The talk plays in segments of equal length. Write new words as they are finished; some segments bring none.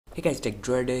Hey guys, Tech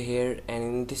Droider here, and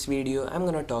in this video I'm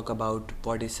gonna talk about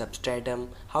what is Substratum,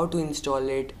 how to install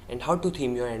it, and how to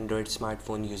theme your Android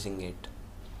smartphone using it.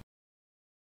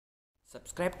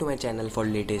 Subscribe to my channel for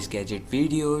latest gadget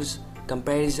videos,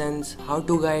 comparisons,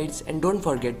 how-to guides, and don't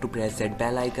forget to press that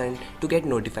bell icon to get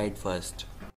notified first.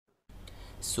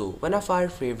 So, one of our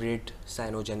favorite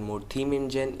Cyanogen mode theme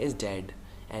engine is dead,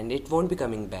 and it won't be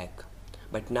coming back.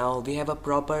 But now we have a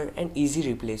proper and easy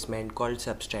replacement called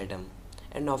Substratum.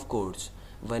 And of course,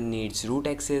 one needs root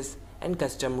access and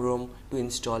custom ROM to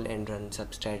install and run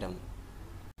Substratum.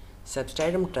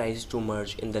 Substratum tries to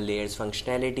merge in the layers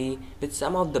functionality with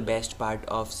some of the best part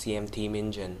of CM theme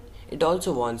engine. It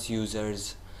also warns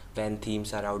users when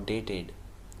themes are outdated.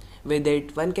 With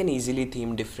it, one can easily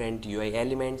theme different UI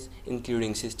elements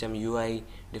including system UI,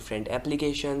 different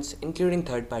applications including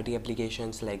third-party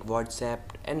applications like WhatsApp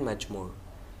and much more.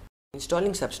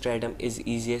 Installing Substratum is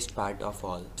easiest part of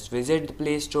all. Just visit the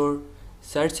Play Store,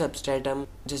 search Substratum,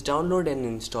 just download and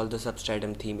install the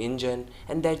Substratum theme engine,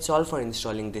 and that's all for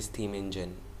installing this theme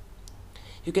engine.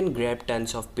 You can grab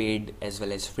tons of paid as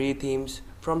well as free themes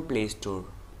from Play Store.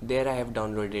 There I have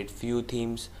downloaded few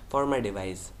themes for my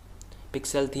device.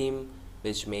 Pixel theme,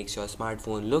 which makes your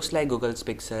smartphone looks like Google's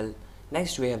Pixel.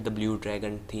 Next we have the Blue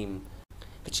Dragon theme,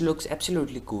 which looks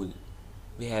absolutely cool.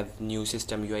 We have new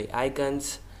system UI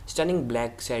icons, stunning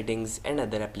black settings and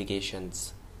other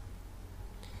applications.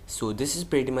 So this is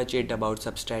pretty much it about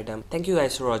Substratum. Thank you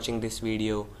guys for watching this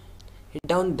video. Hit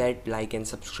down that like and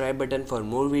subscribe button for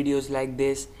more videos like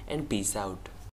this, and peace out.